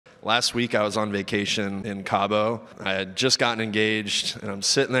Last week I was on vacation in Cabo. I had just gotten engaged, and I'm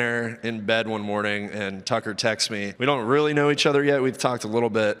sitting there in bed one morning, and Tucker texts me. We don't really know each other yet. We've talked a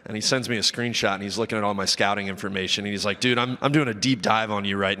little bit, and he sends me a screenshot, and he's looking at all my scouting information, and he's like, dude, I'm doing a deep dive on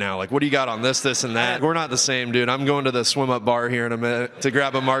you right now. Like, what do you got on this, and that? We're not the same, dude. I'm going to the swim-up bar here in a minute to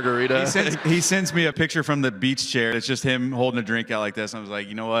grab a margarita. He sends me a picture from the beach chair. It's just him holding a drink out like this. And I was like,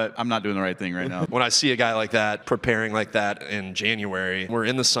 you know what? I'm not doing the right thing right now. When I see a guy like that preparing like that in January, we're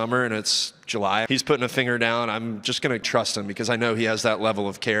in the summer and it's July. He's putting a finger down. I'm just going to trust him because I know he has that level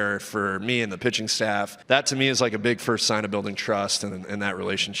of care for me and the pitching staff. That to me is like a big first sign of building trust in that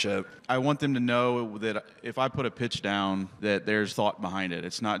relationship. I want them to know that if I put a pitch down, that there's thought behind it.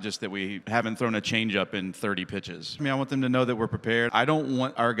 It's not just that we haven't thrown a changeup in 30 pitches. I mean, I want them to know that we're prepared. I don't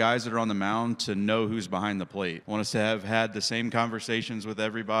want our guys that are on the mound to know who's behind the plate. I want us to have had the same conversations with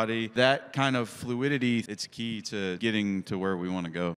everybody. That kind of fluidity, it's key to getting to where we want to go.